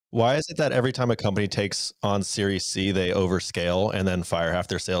Why is it that every time a company takes on Series C, they overscale and then fire half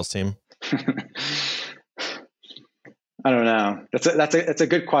their sales team? I don't know. That's a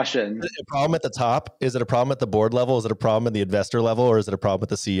good question. Is it a problem at the top? Is it a problem at the board level? Is it a problem at the investor level? Or is it a problem at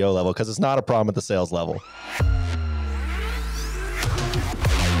the CEO level? Because it's not a problem at the sales level.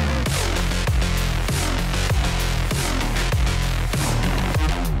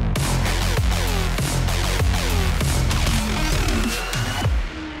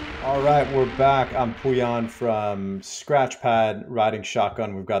 All right, we're back. I'm Pouyan from Scratchpad, riding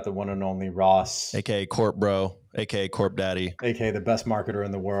shotgun. We've got the one and only Ross, AKA Corp Bro, AKA Corp Daddy, AKA the best marketer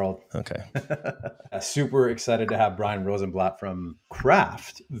in the world. Okay. Super excited to have Bryan Rosenblatt from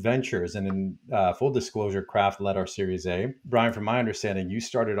Craft Ventures. And in full disclosure, Craft led our Series A. Bryan, from my understanding, you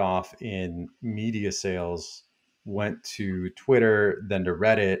started off in media sales, went to Twitter, then to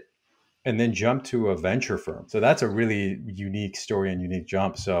Reddit, and then jumped to a venture firm. So that's a really unique story and unique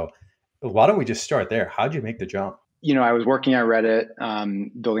jump. So why don't we just start there? How'd you make the jump? I was working at Reddit,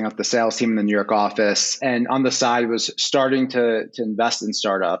 building up the sales team in the New York office, and on the side was starting to invest in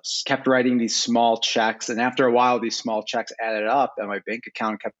startups. Kept writing these small checks, and after a while, these small checks added up, and my bank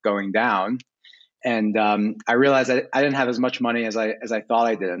account kept going down. And I realized I didn't have as much money as I thought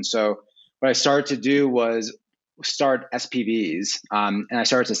I did. And so what I started to do was start SPVs, and I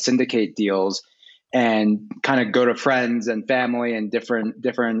started to syndicate deals and kind of go to friends and family and different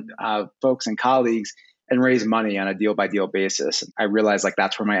folks and colleagues and raise money on a deal by deal basis. I realized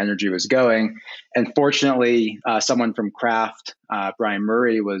that's where my energy was going. And fortunately, someone from Craft, Brian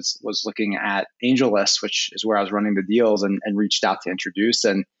Murray, was looking at AngelList, which is where I was running the deals, and reached out to introduce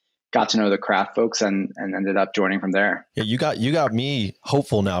and got to know the Craft folks and ended up joining from there. Yeah, you got me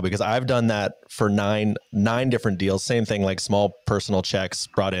hopeful now, because I've done that for nine different deals. Same thing, like small personal checks,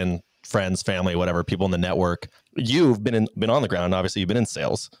 brought in friends, family, whatever, people in the network. You've been on the ground. Obviously, you've been in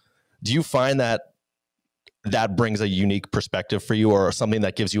sales. Do you find that brings a unique perspective for you, or something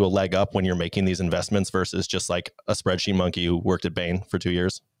that gives you a leg up when you're making these investments versus just like a spreadsheet monkey who worked at Bain for 2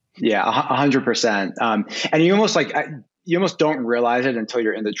 years? Yeah, 100%. And you almost don't realize it until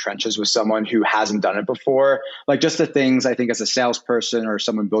you're in the trenches with someone who hasn't done it before. Like just the things I think as a salesperson or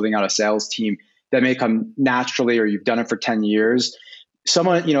someone building out a sales team that may come naturally, or you've done it for 10 years.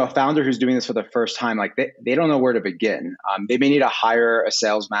 Someone, a founder who's doing this for the first time, they don't know where to begin. They may need to hire a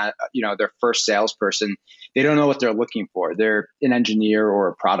salesman, their first salesperson. They don't know what they're looking for. They're an engineer or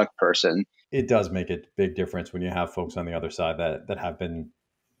a product person. It does make a big difference when you have folks on the other side that have been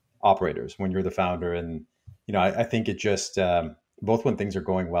operators when you're the founder. And, I think it just, both when things are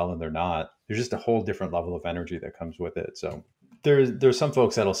going well and they're not, there's just a whole different level of energy that comes with it. So there's some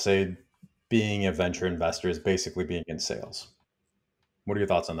folks that'll say being a venture investor is basically being in sales. What are your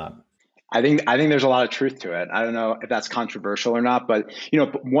thoughts on that? I think there's a lot of truth to it. I don't know if that's controversial or not, but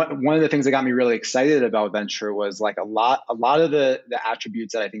one of the things that got me really excited about venture was a lot of the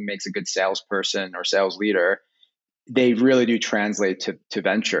attributes that I think makes a good salesperson or sales leader, they really do translate to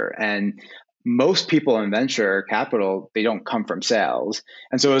venture. And most people in venture capital, they don't come from sales.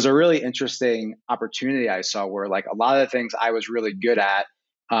 And so it was a really interesting opportunity I saw where a lot of the things I was really good at,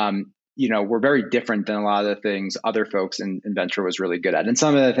 were very different than a lot of the things other folks in venture was really good at. And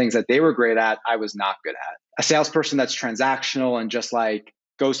some of the things that they were great at, I was not good at. A salesperson that's transactional and just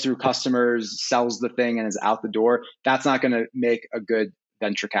goes through customers, sells the thing and is out the door, that's not going to make a good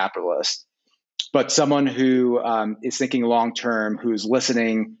venture capitalist. But someone who is thinking long-term, who's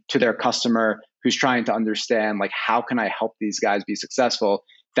listening to their customer, who's trying to understand, how can I help these guys be successful?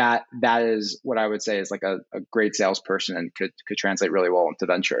 That is what I would say is a great salesperson and could translate really well into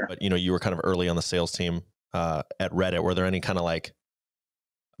venture. But you were kind of early on the sales team at Reddit. Were there any kind of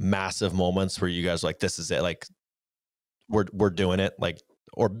massive moments where you guys this is it, we're doing it,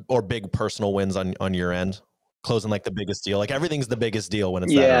 or big personal wins on your end, closing the biggest deal? Everything's the biggest deal when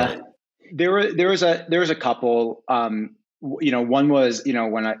it's that early. There was a couple. One was,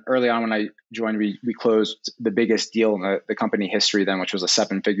 early on when I joined, we closed the biggest deal in the company history then, which was a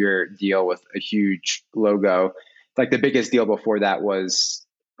 7-figure deal with a huge logo. The biggest deal before that was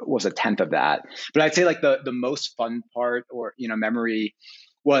a tenth of that. But I'd say the most fun part or, memory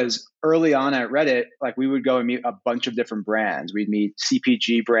was early on at Reddit, we would go and meet a bunch of different brands. We'd meet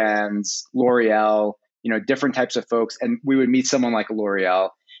CPG brands, L'Oreal, different types of folks. And we would meet someone like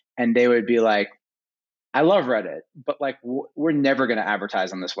L'Oreal and they would be like, I love Reddit, but we're never going to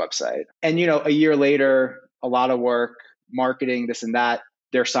advertise on this website. And, a year later, a lot of work, marketing, this and that,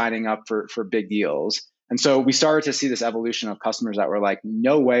 they're signing up for big deals. And so we started to see this evolution of customers that were like,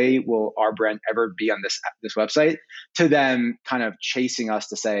 no way will our brand ever be on this website, to them kind of chasing us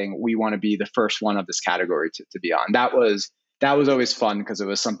to saying, we want to be the first one of this category to be on. That was that was always fun because it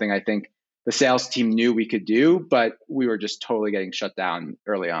was something I think the sales team knew we could do, but we were just totally getting shut down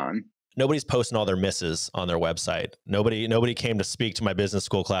early on. Nobody's posting all their misses on their website. Nobody came to speak to my business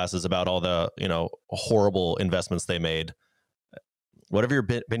school classes about all the, horrible investments they made. What have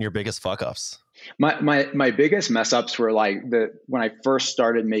been your biggest fuck ups? My biggest mess ups were like when I first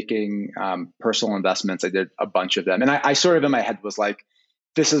started making personal investments. I did a bunch of them, and I sort of in my head was like,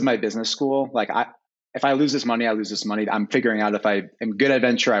 this is my business school. Like if I lose this money, I lose this money. I'm figuring out if I am good at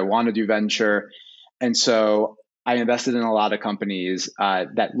venture, I want to do venture, and so I invested in a lot of companies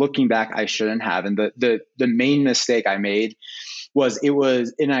that, looking back, I shouldn't have. And the main mistake I made was it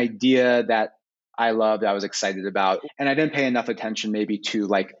was an idea that I loved, I was excited about, and I didn't pay enough attention maybe to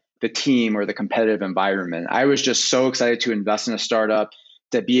like the team or the competitive environment. I was just so excited to invest in a startup,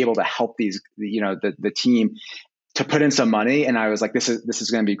 to be able to help these, the team, to put in some money. And I was like, this is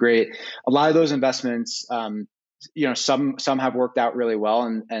going to be great. A lot of those investments, some have worked out really well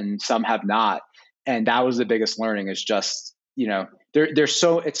and some have not. And that was the biggest learning, is just, it's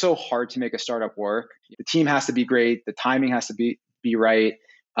so hard to make a startup work. The team has to be great. The timing has to be right.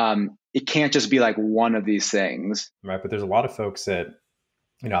 It can't just be like one of these things. Right. But there's a lot of folks that,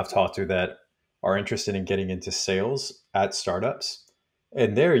 I've talked to that are interested in getting into sales at startups.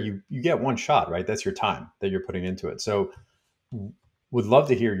 And there you get one shot, right? That's your time that you're putting into it. So would love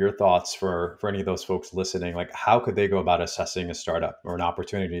to hear your thoughts for any of those folks listening. Like, how could they go about assessing a startup or an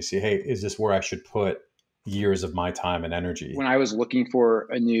opportunity to see, hey, is this where I should put years of my time and energy? When I was looking for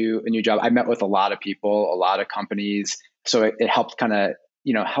a new job, I met with a lot of people, a lot of companies. So it helped kind of,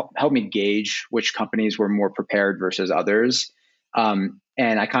 help me gauge which companies were more prepared versus others.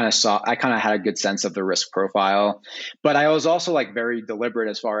 And I kind of had a good sense of the risk profile, but I was also like very deliberate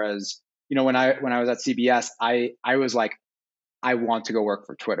as far as, when I was at CBS, I was like, I want to go work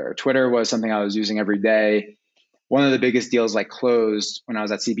for Twitter. Twitter was something I was using every day. One of the biggest deals I closed when I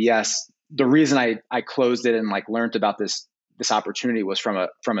was at CBS, the reason I closed it and like learned about this opportunity was from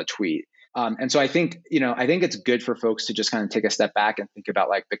a tweet. And so I think it's good for folks to just kind of take a step back and think about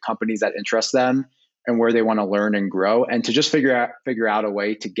like the companies that interest them and where they want to learn and grow, and to just figure out a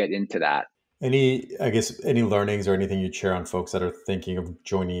way to get into that. Any learnings or anything you'd share on folks that are thinking of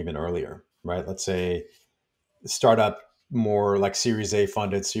joining even earlier, right? Let's say startup more like Series A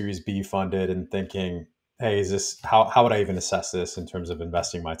funded, Series B funded, and thinking, hey, is this, how would I even assess this in terms of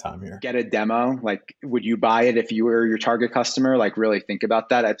investing my time here? Get a demo. Like, would you buy it if you were your target customer? Like, really think about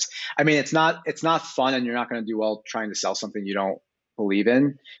that. It's not fun, and you're not going to do well trying to sell something you don't believe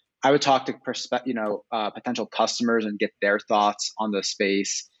in. I would talk to potential customers and get their thoughts on the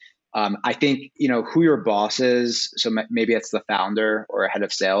space. I think, who your boss is. So maybe it's the founder or a head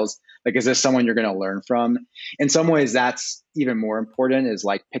of sales. Like, is this someone you're going to learn from? In some ways, that's even more important, is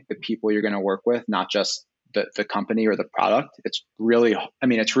like, pick the people you're going to work with, not just the company or the product. It's really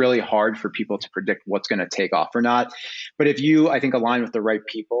hard for people to predict what's going to take off or not. But if you, I think, align with the right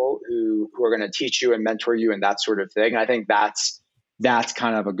people who are going to teach you and mentor you and that sort of thing, I think that's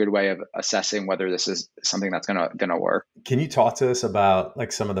kind of a good way of assessing whether this is something that's going to work. Can you talk to us about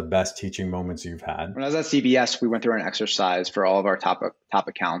like some of the best teaching moments you've had? When I was at CBS, we went through an exercise for all of our top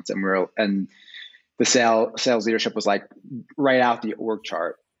accounts, and the sales leadership was like, write out the org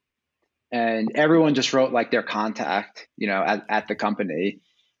chart, and everyone just wrote like their contact, at the company.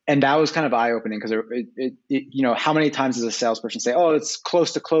 And that was kind of eye-opening, because how many times does a salesperson say, oh, it's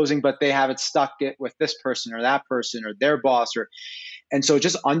close to closing, but they have it stuck with this person or that person or their boss, and so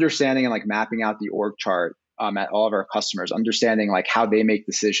just understanding and like mapping out the org chart at all of our customers, understanding like how they make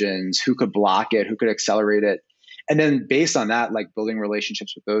decisions, who could block it, who could accelerate it. And then based on that, like building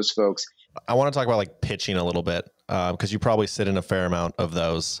relationships with those folks. I want to talk about like pitching a little bit, because you probably sit in a fair amount of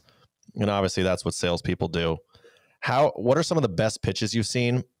those. And obviously that's what salespeople do. What are some of the best pitches you've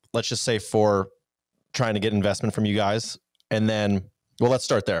seen? Let's just say for trying to get investment from you guys. And then, well, let's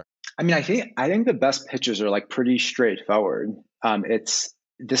start there. I think the best pitches are like pretty straightforward.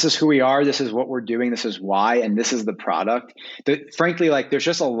 This is who we are. This is what we're doing. This is why, and this is the product. Frankly, like there's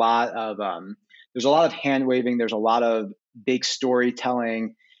just a lot of hand waving. There's a lot of big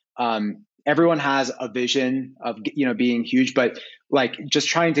storytelling. Everyone has a vision of, being huge, but like just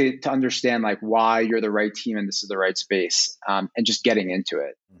trying to understand like why you're the right team and this is the right space, and just getting into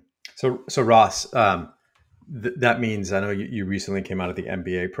it. So Ross, that means, I know you recently came out of the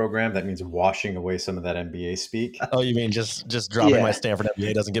MBA program. That means washing away some of that MBA speak. Oh, you mean just dropping my Stanford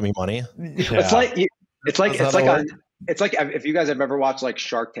MBA doesn't give me money? Yeah. It's like if you guys have ever watched like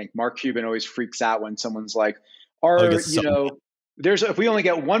Shark Tank, Mark Cuban always freaks out when someone's like, if we only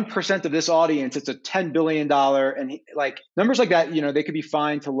get 1% of this audience, it's a $10 billion, and like numbers like that, they could be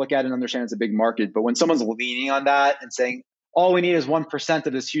fine to look at and understand it's a big market. But when someone's leaning on that and saying, all we need is 1%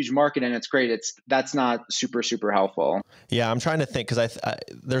 of this huge market and it's great. That's not super, super helpful. Yeah, I'm trying to think because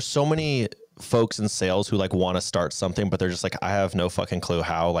there's so many folks in sales who like want to start something, but they're just like, I have no fucking clue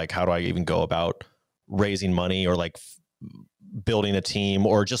how. Like, how do I even go about raising money or like building a team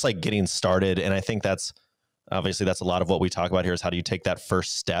or just like getting started? And I think that's obviously that's a lot of what we talk about here is how do you take that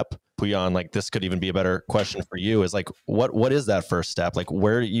first step? Pouyan, like this could even be a better question for you is like, what is that first step? Like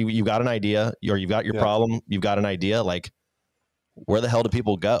where you got an idea or you've got your problem, you've got an idea, like where the hell do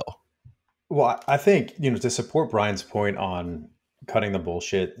people go? Well, I think, to support Bryan's point on cutting the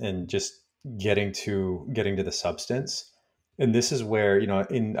bullshit and just getting to the substance. And this is where,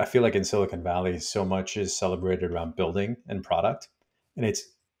 I feel like in Silicon Valley, so much is celebrated around building and product. And it's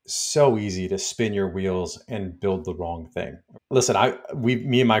so easy to spin your wheels and build the wrong thing. Listen,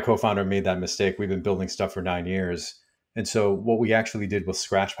 me and my co-founder made that mistake. We've been building stuff for 9 years. And so what we actually did with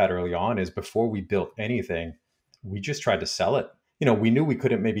Scratchpad early on is before we built anything, we just tried to sell it. We knew we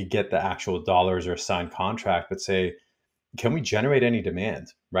couldn't maybe get the actual dollars or signed contract, but say, can we generate any demand,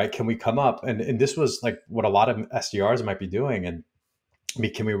 right? Can we come up? And this was like what a lot of SDRs might be doing. And I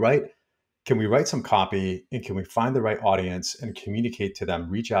mean, can we write some copy and can we find the right audience and communicate to them,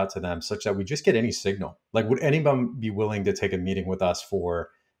 reach out to them such that we just get any signal? Like, would anyone be willing to take a meeting with us for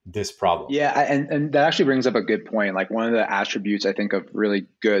this problem? Yeah. And that actually brings up a good point. Like one of the attributes I think of really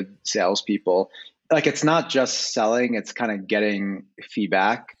good salespeople, like it's not just selling, it's kind of getting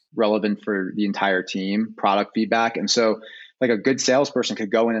feedback relevant for the entire team, product feedback. And so like a good salesperson could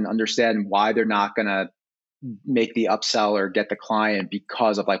go in and understand why they're not going to make the upsell or get the client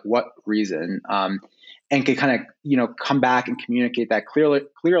because of like what reason, and could kind of, come back and communicate that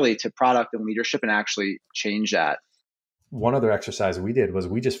clearly to product and leadership and actually change that. One other exercise we did was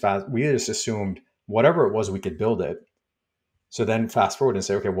we just assumed whatever it was, we could build it. So then fast forward and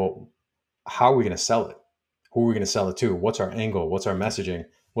say, okay, well, how are we going to sell it? Who are we going to sell it to? What's our angle? What's our messaging?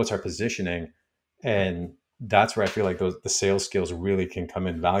 What's our positioning? And that's where I feel like the sales skills really can come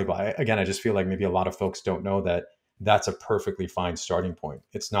in valuable. I just feel like maybe a lot of folks don't know that that's a perfectly fine starting point.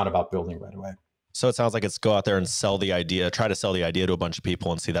 It's not about building right away. So it sounds like it's go out there and sell the idea, try to sell the idea to a bunch of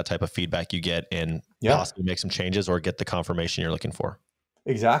people and see that type of feedback you get and possibly make some changes or get the confirmation you're looking for.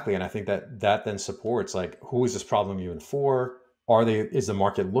 Exactly. And I think that then supports like, who is this problem even for? Is the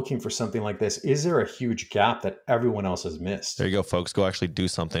market looking for something like this? Is there a huge gap that everyone else has missed? There you go, folks. Go actually do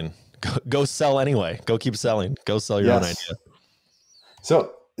something. Go sell anyway. Go keep selling. Go sell your own idea.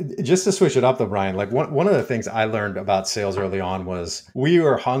 So just to switch it up though, Bryan, like one of the things I learned about sales early on was we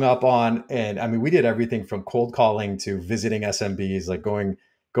were hung up on, and I mean, we did everything from cold calling to visiting SMBs, like going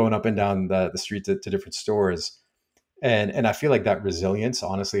up and down the street to different stores. And I feel like that resilience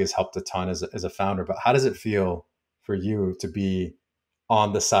honestly has helped a ton as a founder. But how does it feel for you to be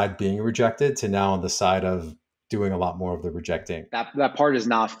on the side being rejected to now on the side of doing a lot more of the rejecting? That part is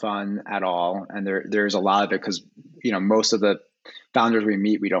not fun at all. And there's a lot of it because, most of the founders we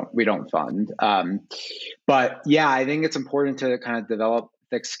meet, we don't fund. But yeah, I think it's important to kind of develop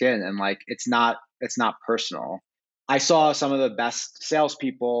thick skin and like, it's not personal. I saw some of the best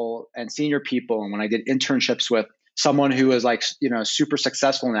salespeople and senior people. And when I did internships with someone who was like, super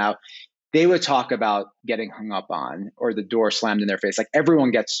successful now, they would talk about getting hung up on or the door slammed in their face. Like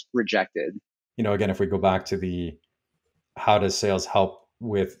everyone gets rejected. Again, if we go back to how does sales help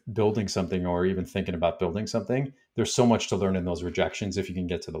with building something or even thinking about building something, there's so much to learn in those rejections if you can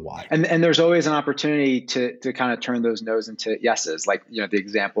get to the why. And there's always an opportunity to kind of turn those no's into yeses. Like, the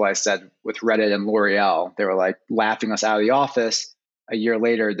example I said with Reddit and L'Oreal, they were like laughing us out of the office. A year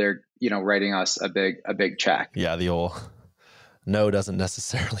later, they're, writing us a big check. Yeah. The old no doesn't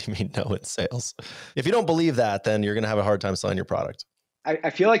necessarily mean no in sales. If you don't believe that, then you're going to have a hard time selling your product.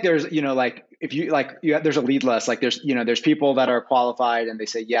 I feel like there's, like if you like, there's a lead list, like there's people that are qualified and they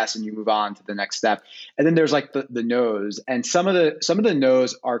say yes, and you move on to the next step. And then there's like the no's, and some of the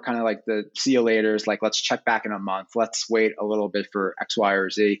no's are kind of like the see you laters, like let's check back in a month. Let's wait a little bit for X, Y, or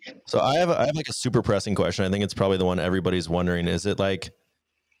Z. So I have like a super pressing question. I think it's probably the one everybody's wondering. Is it like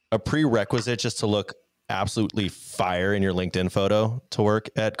a prerequisite just to look absolutely fire in your LinkedIn photo to work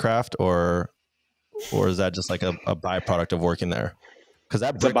at Craft, or is that just like a byproduct of working there? Because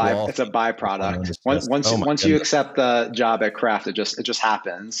that it's a byproduct. Once you accept the job at Craft, it just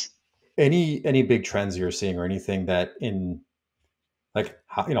happens. Any big trends you're seeing, or anything that in like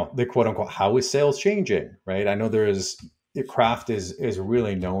how, the quote unquote how is sales changing, right? I know Craft is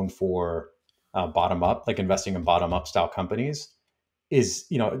really known for bottom up, like investing in bottom up style companies.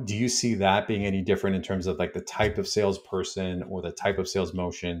 Do you see that being any different in terms of like the type of salesperson or the type of sales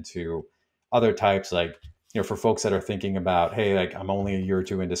motion to other types, like, for folks that are thinking about, hey, like I'm only a year or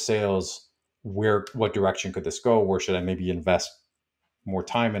two into sales, what direction could this go? Where should I maybe invest more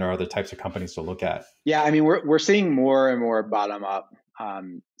time in, or other types of companies to look at? Yeah, I mean, we're seeing more and more bottom up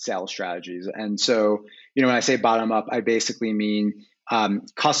sales strategies. And so, when I say bottom up, I basically mean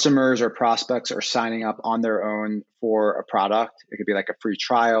customers or prospects are signing up on their own for a product. It could be like a free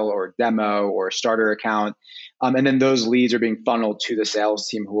trial or a demo or a starter account. And then those leads are being funneled to the sales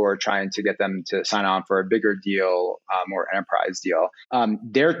team who are trying to get them to sign on for a bigger deal, or enterprise deal.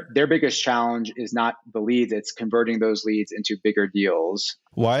 Their biggest challenge is not the leads, it's converting those leads into bigger deals.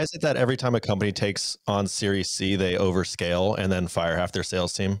 Why is it that every time a company takes on Series C, they overscale and then fire half their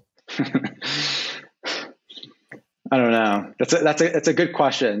sales team? I don't know. That's a good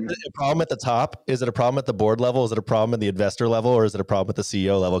question. Is it a problem at the top? Is it a problem at the board level? Is it a problem at the investor level? Or is it a problem at the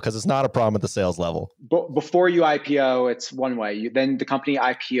CEO level? Because it's not a problem at the sales level. Before you IPO, it's one way. Then the company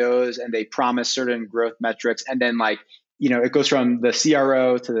IPOs and they promise certain growth metrics. And then it goes from the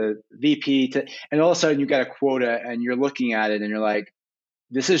CRO to the VP and all of a sudden you get a quota and you're looking at it and you're like,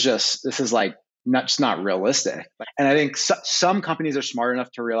 this is like not realistic. And I think some companies are smart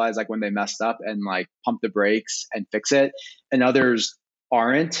enough to realize when they messed up and pump the brakes and fix it, and others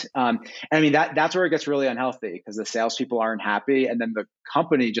aren't. And I mean, that's where it gets really unhealthy, because the salespeople aren't happy, and then the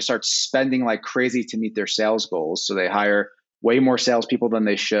company just starts spending like crazy to meet their sales goals. So they hire way more salespeople than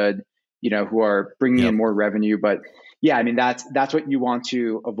they should, who are bringing in more revenue. But yeah, I mean, that's what you want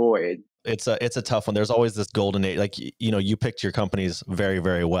to avoid. It's a tough one. There's always this golden age. You picked your companies very,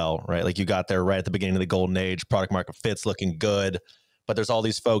 very well, right? You got there right at the beginning of the golden age, product market fit's looking good, but there's all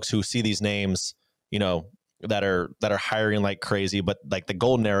these folks who see these names, that are hiring like crazy, but the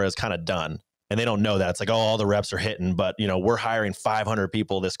golden era is kind of done and they don't know that. It's like, oh, all the reps are hitting, but we're hiring 500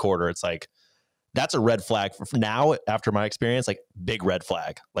 people this quarter. It's like, that's a red flag for now. After my experience, big red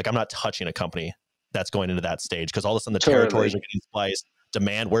flag. I'm not touching a company that's going into that stage, because all of a sudden the territories are getting spliced.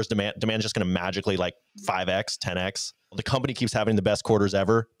 Where's demand? Demand's just going to magically 5x, 10x. The company keeps having the best quarters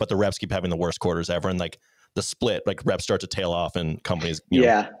ever, but the reps keep having the worst quarters ever. And the split, reps start to tail off and companies.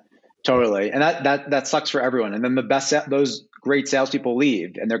 Yeah, totally. And that sucks for everyone. And then those great salespeople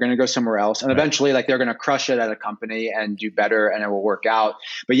leave and they're going to go somewhere else. And eventually they're going to crush it at a company and do better and it will work out.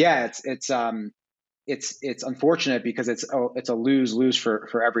 But yeah, it's unfortunate because it's a lose-lose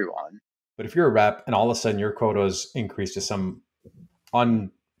for everyone. But if you're a rep and all of a sudden your quotas increase to some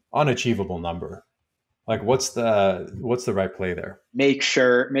unachievable number, what's the right play there? Make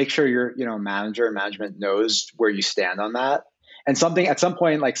sure your manager and management knows where you stand on that. And at some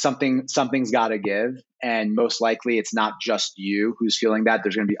point, something's got to give. And most likely it's not just you who's feeling that.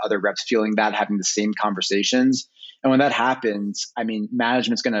 There's going to be other reps feeling that, having the same conversations. And when that happens, I mean,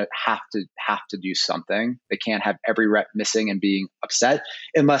 management's going to have to do something. They can't have every rep missing and being upset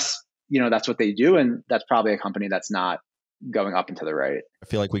unless, that's what they do. And that's probably a company that's not going up and to the right. I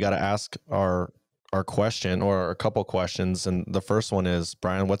feel like we got to ask our question, or a couple questions. And the first one is,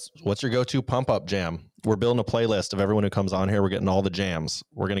 Bryan, what's your go-to pump up jam? We're building a playlist of everyone who comes on here. We're getting all the jams.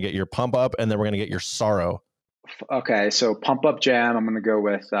 We're going to get your pump up and then we're going to get your sorrow. Okay. So pump up jam, I'm going to go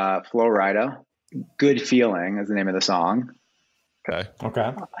with Flo Rida. Good Feeling is the name of the song. Okay.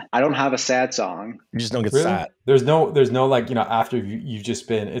 I don't have a sad song. You just don't get sad. There's no after you've just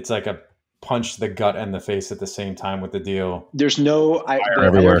been, it's like a punch the gut and the face at the same time with the deal. There's the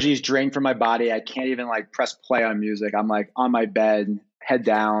energy is drained from my body. I can't even press play on music. I'm on my bed, head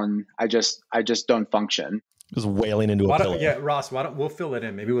down. I just don't function. Just wailing into a pillow. Yeah, Ross, we'll fill it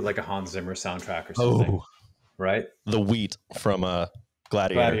in maybe with a Hans Zimmer soundtrack or something. Oh, right. The Wheat from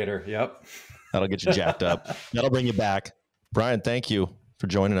Gladiator. Yep. That'll get you jacked up. That'll bring you back. Bryan, thank you for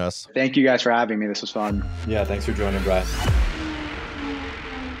joining us. Thank you guys for having me. This was fun. Yeah, thanks for joining, Bryan.